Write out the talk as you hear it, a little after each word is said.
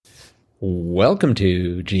Welcome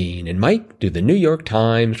to Gene and Mike do the New York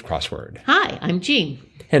Times Crossword. Hi, I'm Jean.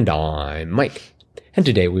 And I'm Mike. And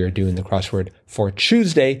today we are doing the crossword for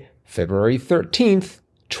Tuesday, February 13th,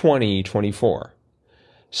 2024.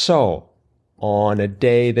 So, on a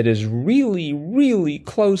day that is really, really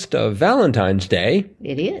close to Valentine's Day.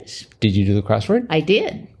 It is. Did you do the crossword? I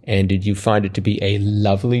did. And did you find it to be a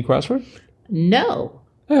lovely crossword? No.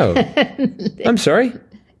 Oh, I'm sorry.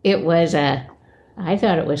 It was I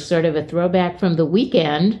thought it was sort of a throwback from the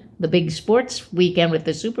weekend, the big sports weekend with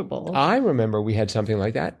the Super Bowl. I remember we had something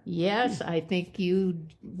like that. Yes, I think you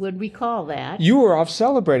would recall that. You were off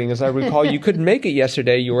celebrating, as I recall. You couldn't make it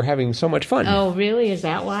yesterday. You were having so much fun. Oh, really? Is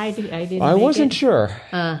that why I didn't I wasn't sure.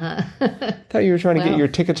 Uh-huh. Thought you were trying to get your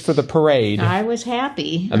tickets for the parade. I was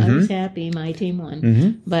happy. Mm-hmm. I was happy. My team won. Mm-hmm.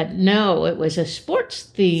 But no, it was a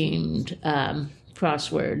sports-themed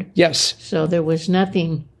crossword. Yes. So there was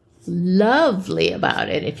nothing lovely about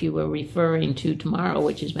it if you were referring to tomorrow,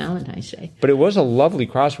 which is Valentine's Day. But it was a lovely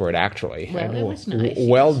crossword, actually. Well, it was nice.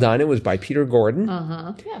 Well done. It was by Peter Gordon.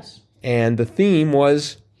 Uh-huh. Yes. And the theme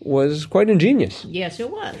was quite ingenious. Yes,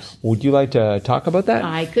 it was. Would you like to talk about that?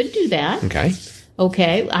 I could do that. Okay.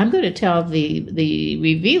 Okay, I'm going to tell the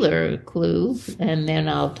revealer clue, and then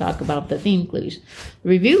I'll talk about the theme clues. The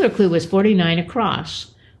revealer clue was 49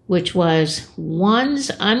 across, which was one's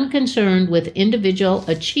unconcerned with individual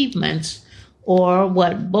achievements or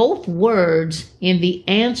what both words in the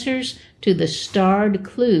answers to the starred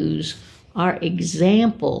clues are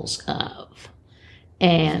examples of.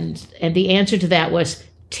 And the answer to that was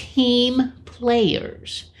team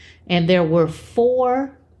players. And there were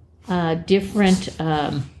four different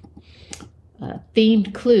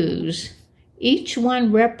themed clues, each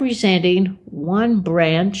one representing one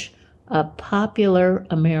branch of popular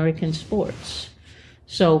American sports.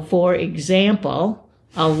 So, for example,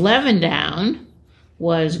 11 down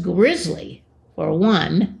was Grizzly for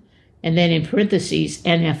one, and then in parentheses,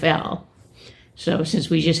 NFL. So, since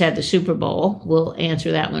we just had the Super Bowl, we'll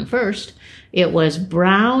answer that one first. It was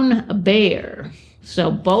Brown Bear.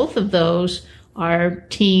 So, both of those are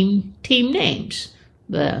team names.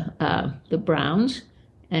 The Browns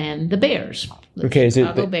and the Bears. The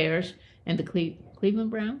Chicago Bears and the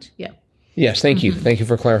Cleveland Browns? Yeah. Yes, thank you. Thank you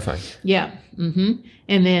for clarifying. Yeah. Mm-hmm.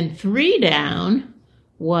 And then 3 down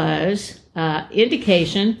was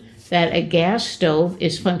indication that a gas stove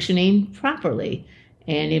is functioning properly,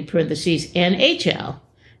 and in parentheses, NHL.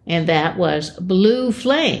 And that was Blue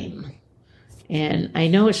Flame. And I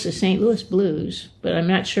know it's the St. Louis Blues, but I'm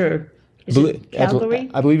not sure. Is it Calgary?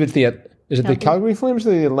 I believe it's the Calgary Flames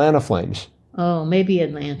or the Atlanta Flames? Oh, maybe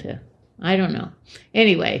Atlanta. I don't know.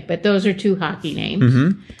 Anyway, but those are 2 hockey names.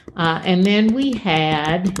 Mm-hmm. And then we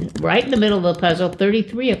had, right in the middle of the puzzle,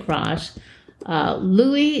 33 across,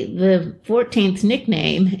 Louis the 14th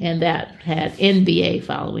nickname, and that had NBA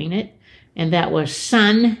following it, and that was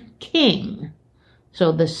Sun King.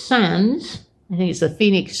 So the Suns, I think it's the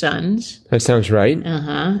Phoenix Suns. That sounds right.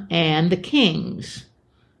 Uh-huh. And the Kings.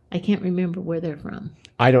 I can't remember where they're from.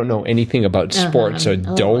 I don't know anything about sports, so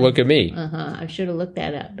don't look at me. I should have looked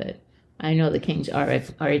that up, but I know the Kings are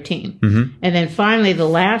a team. Mm-hmm. And then finally, the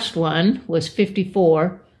last one was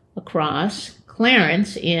 54 across.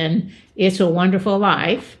 Clarence in It's a Wonderful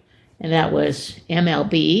Life, and that was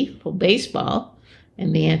MLB for baseball.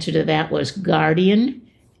 And the answer to that was Guardian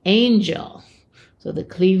Angel. So the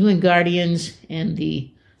Cleveland Guardians and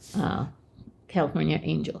the California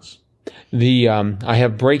Angels. I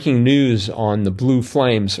have breaking news on the Blue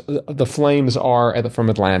Flames. The Flames are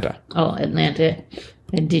from Atlanta. Oh, Atlanta.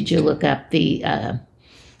 And did you look up the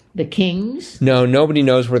Kings? No, nobody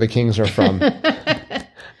knows where the Kings are from.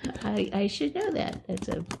 I should know that. That's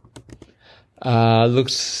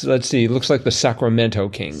looks like the Sacramento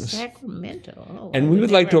Kings. Sacramento. Oh, and we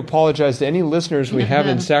would like to apologize to any listeners we have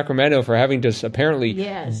in Sacramento for having to apparently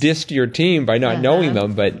diss your team by not knowing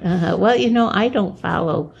them. But well, I don't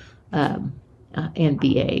follow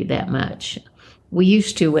NBA that much. We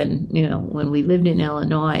used to when we lived in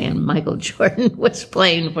Illinois and Michael Jordan was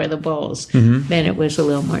playing for the Bulls. Mm-hmm. Then it was a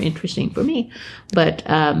little more interesting for me. But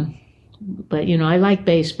I like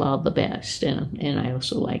baseball the best, and I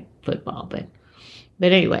also like football. But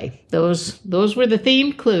anyway, those were the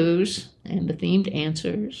themed clues and the themed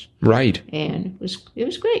answers. Right. And it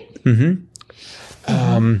was great. Mm-hmm.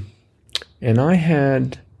 And I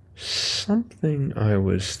had something I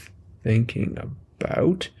was thinking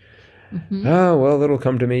about. Mm-hmm. Oh, well, it'll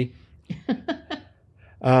come to me.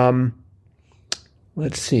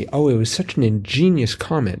 Let's see. Oh, it was such an ingenious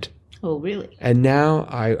comment. Oh, really? And now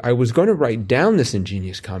I was going to write down this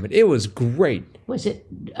ingenious comment. It was great. Was it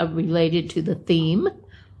related to the theme?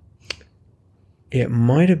 It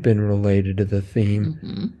might have been related to the theme.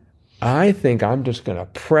 Mm-hmm. I think I'm just going to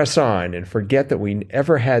press on and forget that we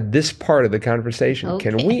ever had this part of the conversation. Okay.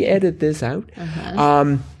 Can we edit this out?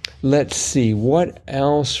 Uh-huh. Let's see. What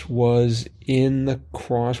else was in the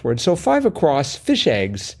crossword? So 5 across, fish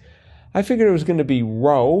eggs. I figured it was going to be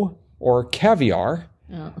roe or caviar.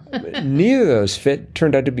 Oh. Neither of those fit.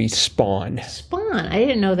 Turned out to be spawn. Spawn. I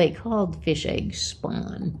didn't know they called fish eggs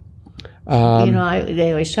spawn.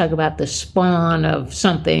 They always talk about the spawn of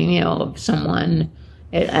something, of someone.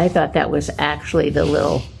 I thought that was actually the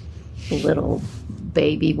little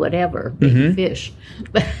baby whatever, baby fish.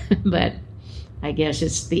 But I guess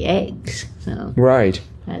it's the eggs. So Right.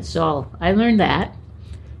 that's all. I learned that.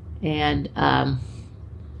 And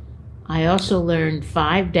I also learned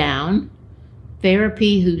 5 down,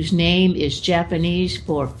 therapy whose name is Japanese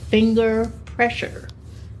for finger pressure.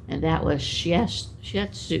 And that was shiatsu.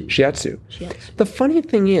 Shiatsu. The funny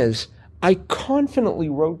thing is, I confidently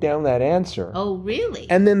wrote down that answer. Oh, really?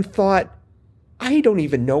 And then thought, I don't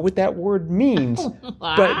even know what that word means.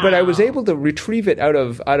 Wow. But I was able to retrieve it out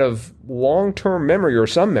of long-term memory or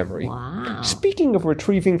some memory. Wow. Speaking of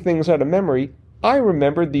retrieving things out of memory, I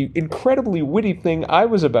remembered the incredibly witty thing I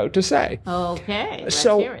was about to say. Okay, let's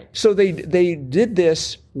hear it. So they did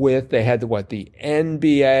this with, they had the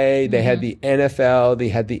NBA, they had the NFL, they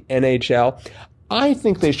had the NHL. I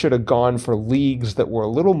think they should have gone for leagues that were a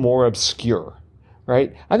little more obscure,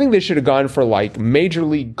 right? I think they should have gone for like Major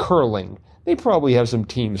League Curling. They probably have some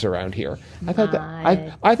teams around here. I thought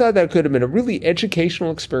that could have been a really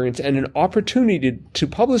educational experience and an opportunity to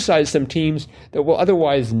publicize some teams that will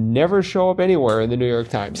otherwise never show up anywhere in the New York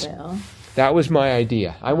Times. Well, That was my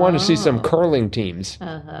idea. I want to see some curling teams.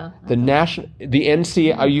 The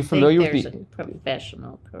NCL. Are you familiar with the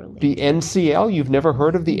professional curling? The NCL? You've never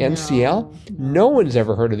heard of the NCL? No one's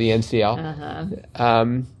ever heard of the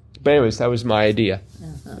NCL. But anyways, that was my idea.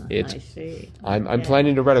 I see. I'm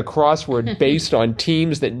planning to write a crossword based on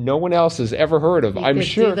teams that no one else has ever heard of. I'm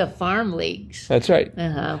sure. Do the farm leagues. That's right.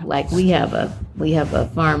 Like we have a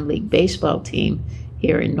farm league baseball team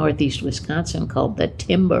here in northeast Wisconsin called the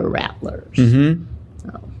Timber Rattlers.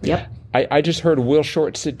 Yep. I just heard Will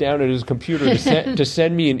Short sit down at his computer to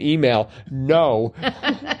send me an email. No.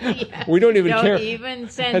 We don't even care. Don't even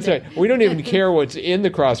send That's it. right. We don't even care what's in the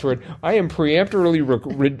crossword. I am preemptively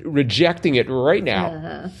rejecting it right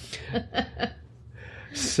now.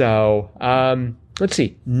 So, let's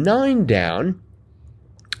see. 9 down,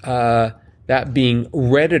 that being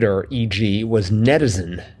Redditor, e.g., was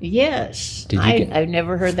netizen. Yes. I've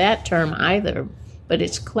never heard that term either, but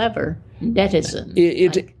it's clever. Netizen.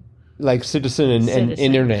 It's like citizen and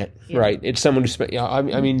internet, right? It's someone who spends, I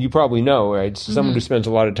mean, you probably know, right? It's someone who spends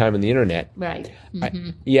a lot of time on the internet. Right.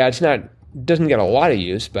 Doesn't get a lot of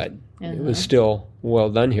use, but it was still well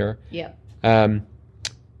done here. Yep.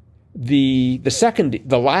 The second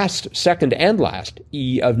and last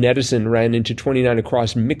E of netizen ran into 29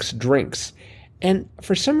 across mixed drinks. And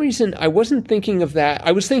for some reason, I wasn't thinking of that.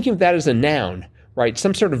 I was thinking of that as a noun. Right,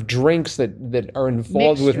 some sort of drinks that are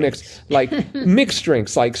involved with mixed, like mixed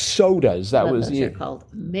drinks, like sodas. Those are called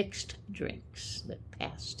mixed drinks, the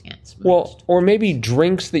past tense. Well, or maybe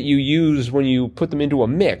drinks that you use when you put them into a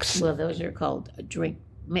mix. Well, those are called a drink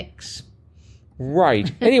mix.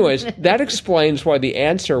 Right. Anyways, that explains why the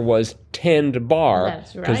answer was tend bar.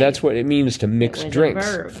 That's right. Because that's what it means to mix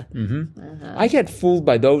drinks. A verb. I get fooled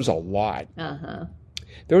by those a lot.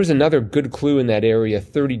 There was another good clue in that area,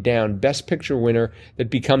 30 down, Best Picture winner that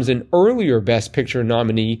becomes an earlier Best Picture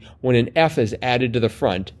nominee when an F is added to the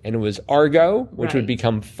front. And it was Argo, which would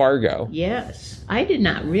become Fargo. Yes. I did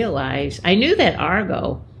not realize. I knew that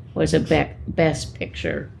Argo was a Best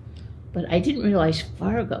Picture, but I didn't realize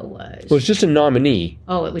Fargo was. Well, it's just a nominee.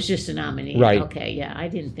 Oh, it was just a nominee. Right. Okay, yeah. I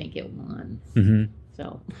didn't think it won.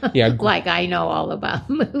 So, yeah, like I know all about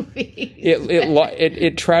movies.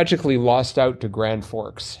 It tragically lost out to Grand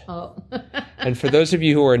Forks. Oh. And for those of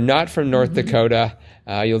you who are not from North Dakota,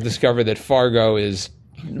 you'll discover that Fargo is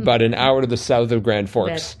about an hour to the south of Grand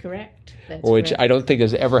Forks. That's correct. Which I don't think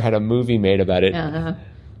has ever had a movie made about it.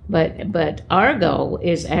 But Argo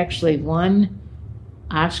is actually one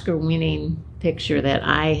Oscar-winning picture that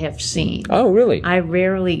I have seen. Oh, really? I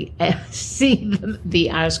rarely see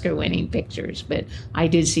the Oscar-winning pictures, but I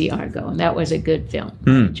did see Argo, and that was a good film.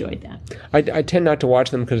 I enjoyed that. I tend not to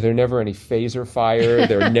watch them because they're never any phaser fire.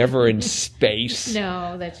 They're never in space.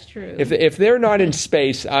 No, that's true. If they're not in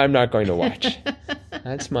space, I'm not going to watch.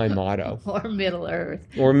 That's my motto. Or Middle Earth.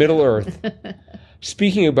 Or Middle Earth.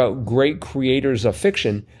 Speaking about great creators of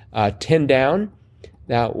fiction, 10 down,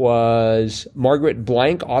 That was Margaret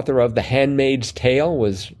Blank, author of The Handmaid's Tale,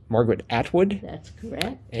 was Margaret Atwood. That's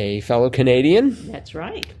correct. A fellow Canadian. That's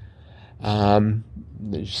right.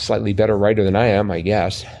 Slightly better writer than I am, I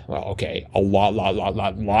guess. Well, okay, a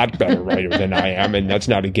lot better writer than I am, and that's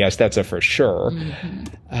not a guess, that's a for sure.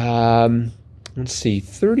 Let's see,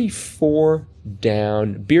 34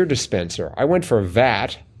 down, beer dispenser. I went for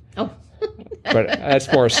vat. Oh. But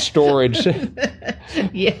that's more storage.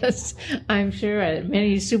 Yes, I'm sure at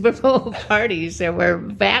many Super Bowl parties there were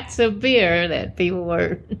vats of beer that people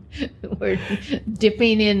were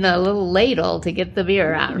dipping in a little ladle to get the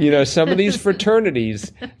beer out. You know, some of these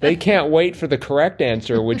fraternities, they can't wait for the correct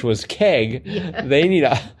answer, which was keg. Yeah. They need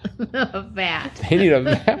a vat. They need a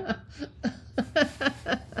vat.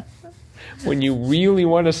 When you really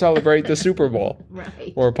want to celebrate the Super Bowl.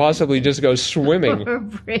 Right. Or possibly just go swimming. Or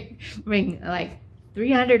bring like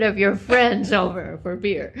 300 of your friends over for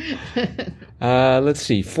beer. Let's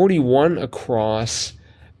see. 41 across.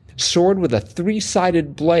 Sword with a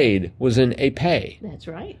 3-sided blade was an épée. That's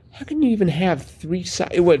right. How can you even have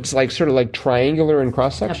 3-sided? It's like sort of like triangular in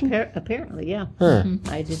cross-section? Apparently, yeah. Huh.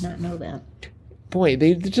 I did not know that. Boy,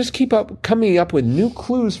 they just keep coming up with new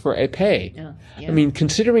clues for épée. Yeah. I mean,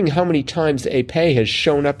 considering how many times épée has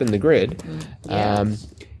shown up in the grid, yes.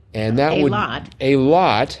 And that a would lot. A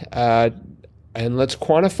lot. And let's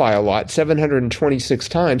quantify a lot. 726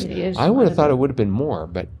 times. It is I would have thought it would have been more,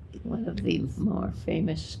 but one of the more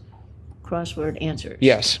famous crossword answers.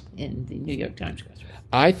 Yes. In the New York Times Crossword.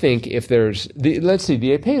 I think if there's let's see,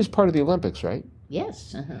 the épée is part of the Olympics, right?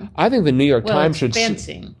 Yes. Uh-huh. I think the New York Times should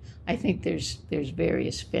fencing. I think there's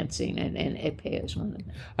various fencing, and épée is one of them.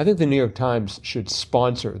 I think the New York Times should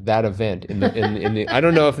sponsor that event in the. I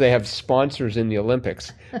don't know if they have sponsors in the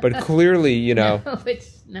Olympics, but clearly, you know. No,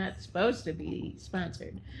 it's not supposed to be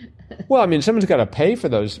sponsored. Well, I mean, someone's got to pay for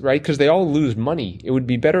those, right? Because they all lose money. It would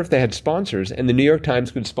be better if they had sponsors, and the New York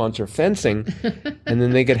Times could sponsor fencing, and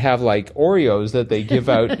then they could have like Oreos that they give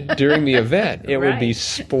out during the event. It would be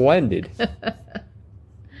splendid.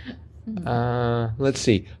 Let's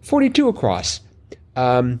see. 42 across.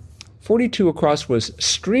 42 across was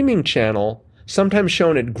streaming channel, sometimes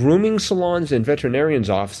shown at grooming salons and veterinarians'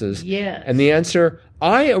 offices. Yes. And the answer,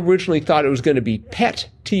 I originally thought it was going to be pet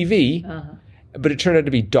TV, but it turned out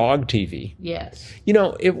to be dog TV. Yes. You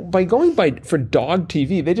know, by going for dog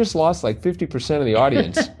TV, they just lost like 50% of the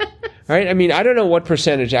audience. Right? I mean, I don't know what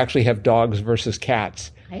percentage actually have dogs versus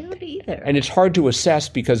cats. I don't either. And it's hard to assess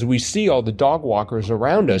because we see all the dog walkers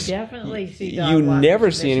around us. You definitely see dog You walkers. never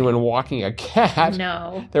see anyone walking a cat.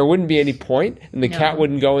 No. There wouldn't be any point, and the cat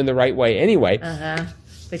wouldn't go in the right way anyway.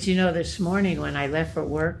 But you know, this morning when I left for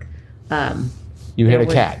work, you hit a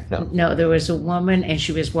cat. No. No, there was a woman, and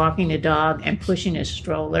she was walking a dog and pushing a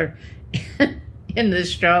stroller. In the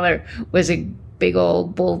stroller was a big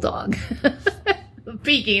old bulldog.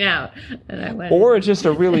 Peeking out, and I went. Or it's just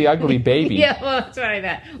a really ugly baby. Yeah, well, that's what I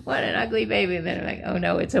thought. What an ugly baby! And then I'm like, oh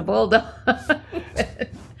no, it's a bulldog.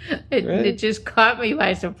 It just caught me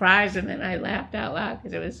by surprise, and then I laughed out loud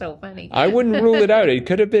because it was so funny. I wouldn't rule it out. It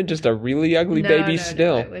could have been just a really ugly baby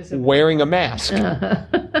still, wearing a mask.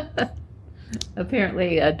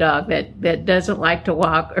 Apparently, a dog that doesn't like to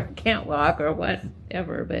walk or can't walk or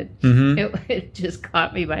whatever, but it just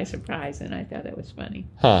caught me by surprise, and I thought it was funny.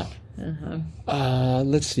 Huh.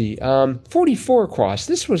 Let's see. 44 across.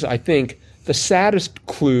 This was, I think, the saddest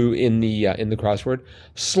clue in the crossword.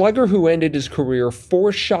 Slugger who ended his career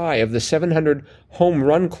 4 shy of the 700 home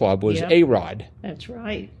run club was A-Rod. That's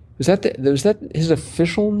right. Was that his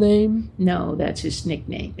official name? No, that's his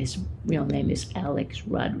nickname. His real name is Alex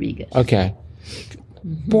Rodriguez. Okay.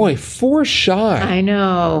 Boy, 4 shy. I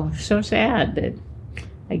know. So sad that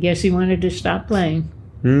I guess he wanted to stop playing.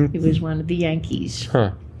 He was one of the Yankees.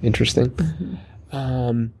 Huh. Interesting.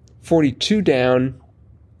 42 down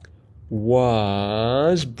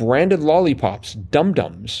was branded lollipops,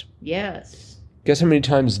 dum-dums. Yes. Guess how many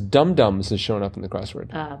times dum-dums has shown up in the crossword?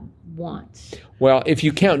 Once. Well, if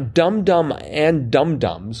you count dum-dum and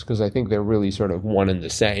dum-dums, because I think they're really sort of one and the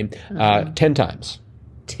same, 10 times.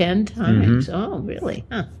 10 times? Oh, really?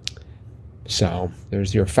 Huh. So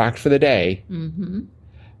there's your fact for the day.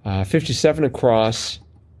 57 across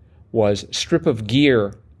was strip of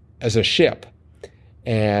gear as a ship,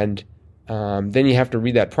 and then you have to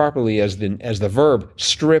read that properly as the verb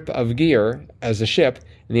strip of gear as a ship,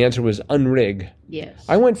 and the answer was unrig. Yes.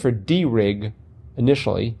 I went for de-rig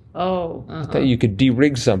initially. Oh. I thought you could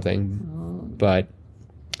de-rig something, but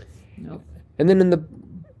nope. And then in the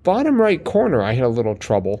bottom right corner, I had a little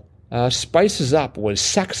trouble. Spices up was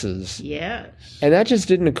sexes. Yes. And that just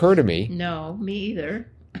didn't occur to me. No, me either.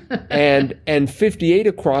 and 58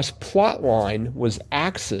 across plot line was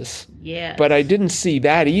axis. Yeah. But I didn't see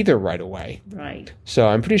that either right away. Right. So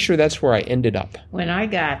I'm pretty sure that's where I ended up. When I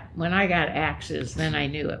got axis, then I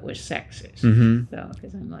knew it was sexist. Mm-hmm. So,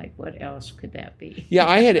 because I'm like, what else could that be? Yeah,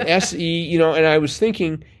 I had SE, and I was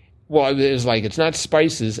thinking, well, it was like, it's not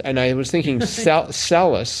spices, and I was thinking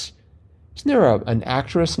Celis. Isn't there an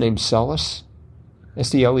actress named Celis?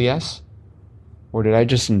 S-E-L-E-S? Or did I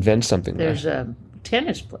just invent something there? There's a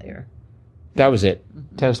tennis player. That was it.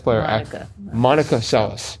 Tennis player. Monica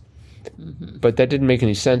Seles. But that didn't make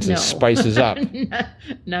any sense as spices up.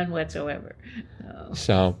 None whatsoever. No.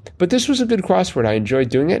 So, but this was a good crossword. I enjoyed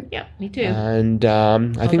doing it. Yeah, me too. And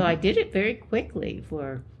I did it very quickly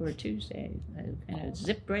for Tuesday. I kind of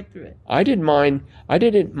zipped right through it. I did mine in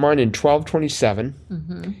 12:27,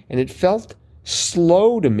 and it felt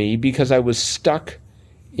slow to me because I was stuck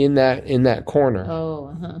in that corner.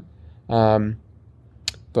 Oh,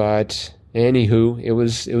 But anywho, it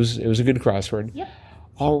was a good crossword. Yep.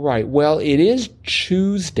 All right. Well, it is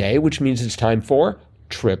Tuesday, which means it's time for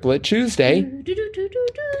Triplet Tuesday.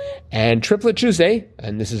 And Triplet Tuesday,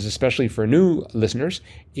 and this is especially for new listeners,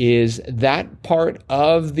 is that part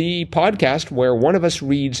of the podcast where one of us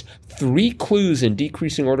reads 3 clues in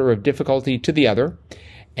decreasing order of difficulty to the other.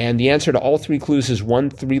 And the answer to all 3 clues is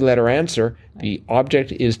one 3-letter answer. The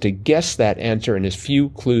object is to guess that answer in as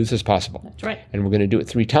few clues as possible. That's right. And we're going to do it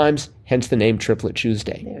 3 times, hence the name Triplet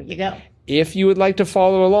Tuesday. There you go. If you would like to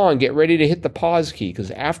follow along, get ready to hit the pause key,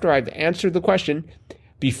 because after I've answered the question,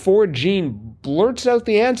 before Jean blurts out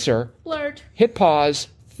the answer, hit pause,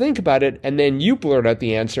 think about it, and then you blurt out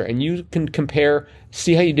the answer, and you can compare,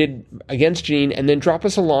 see how you did against Jean, and then drop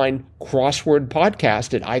us a line,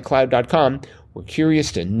 crosswordpodcast@icloud.com. We're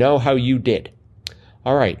curious to know how you did.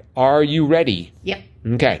 All right. Are you ready? Yep.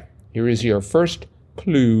 Okay. Here is your first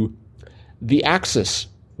clue. The axis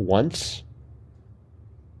once.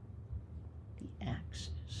 The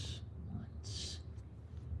axis once.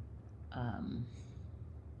 The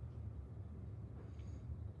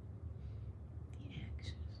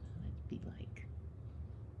axis. That'd be like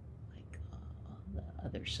the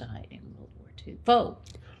other side in World War II. Foe.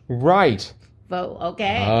 Right.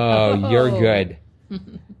 Okay. Oh, you're good. All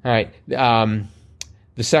right.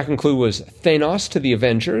 The second clue was Thanos to the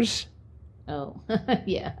Avengers. Oh,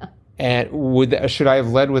 yeah. And should I have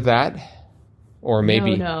led with that? Or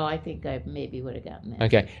maybe? No, I think I maybe would have gotten that.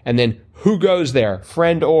 Okay. And then who goes there?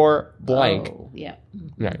 Friend or blank? Oh, yeah. All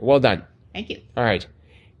right. Well done. Thank you. All right.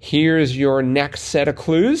 Here's your next set of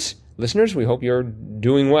clues. Listeners, we hope you're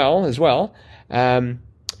doing well as well.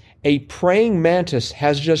 A praying mantis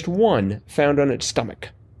has just one found on its stomach.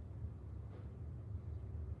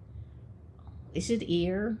 Is it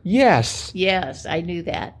ear? Yes. Yes, I knew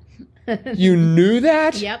that. You knew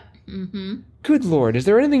that? Yep. Mm-hmm. Good Lord. Is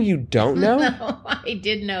there anything you don't know? No, I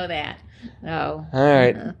did know that. Oh. All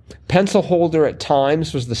right. Pencil holder at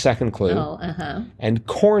times was the second clue. Oh, And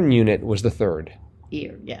corn unit was the third.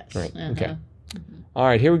 Ear, yes. Right. Okay. All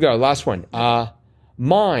right, here we go. Last one.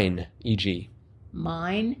 Mine, e.g.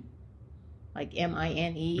 Mine? Like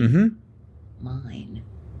M-I-N-E? Mm-hmm. Mine.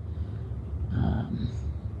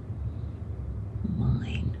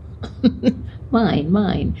 Mine.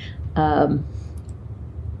 Mine.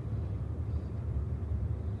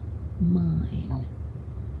 Mine.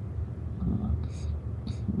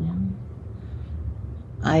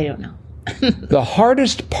 I don't know. The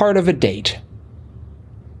hardest part of a date.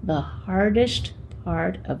 The hardest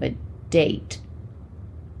part of a date.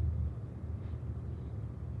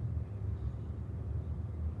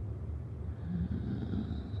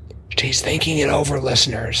 She's thinking it over,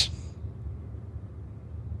 listeners.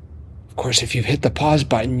 Of course, if you've hit the pause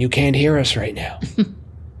button, you can't hear us right now.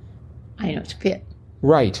 I know, it's pit.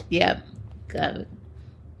 Right. Yep. I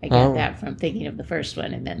got that from thinking of the first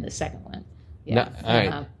one and then the second one. Yeah. No, all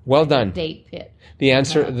right. Well done. Date pit. The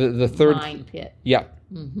answer, the third. Mine pit. Yep.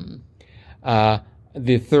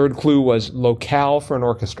 The third clue was locale for an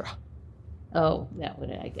orchestra. Oh, that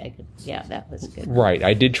would I could. Yeah, that was good. Right.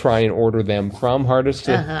 I did try and order them from hardest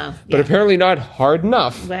to, but apparently not hard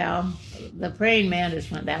enough. Well, the praying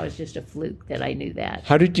mantis one, that was just a fluke that I knew that.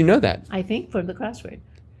 How did you know that? I think from the crossword.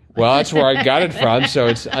 Well, that's where I got it from, so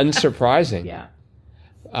it's unsurprising. Yeah.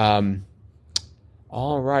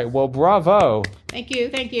 All right. Well, bravo. Thank you.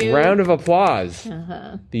 Thank you. Round of applause.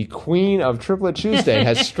 The Queen of Triplet Tuesday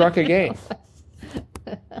has struck again.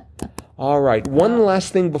 All right. One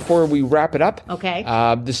last thing before we wrap it up. Okay.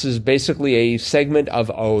 This is basically a segment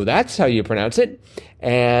of Oh, That's How You Pronounce It.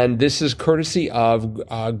 And this is courtesy of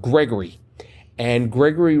Gregory. And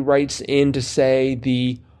Gregory writes in to say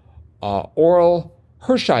the oral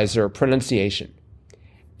Hershiser pronunciation.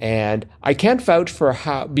 And I can't vouch for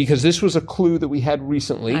how, because this was a clue that we had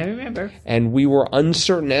recently. I remember. And we were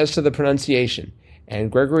uncertain as to the pronunciation.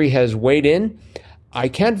 And Gregory has weighed in. I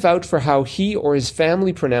can't vouch for how he or his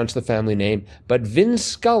family pronounced the family name, but Vin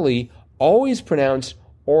Scully always pronounced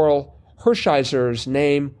Oral Hershiser's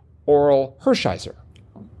name Oral Hershiser.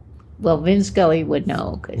 Well, Vin Scully would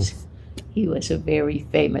know because he was a very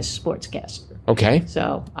famous sportscaster. Okay.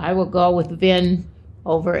 So I will go with Vin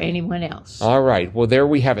over anyone else. All right. Well, there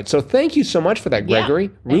we have it. So thank you so much for that,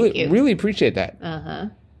 Gregory. Yeah, thank you. Really appreciate that. Uh-huh.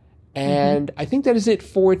 And I think that is it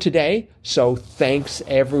for today. So thanks,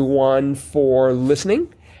 everyone, for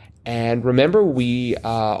listening. And remember, we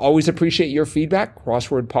always appreciate your feedback,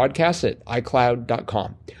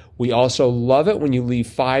 crosswordpodcast@icloud.com. We also love it when you leave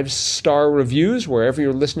 5-star reviews wherever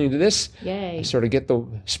you're listening to this. Yay. Sort of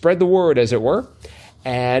spread the word, as it were.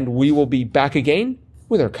 And we will be back again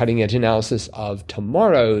with our cutting-edge analysis of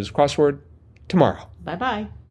tomorrow's crossword tomorrow. Bye-bye.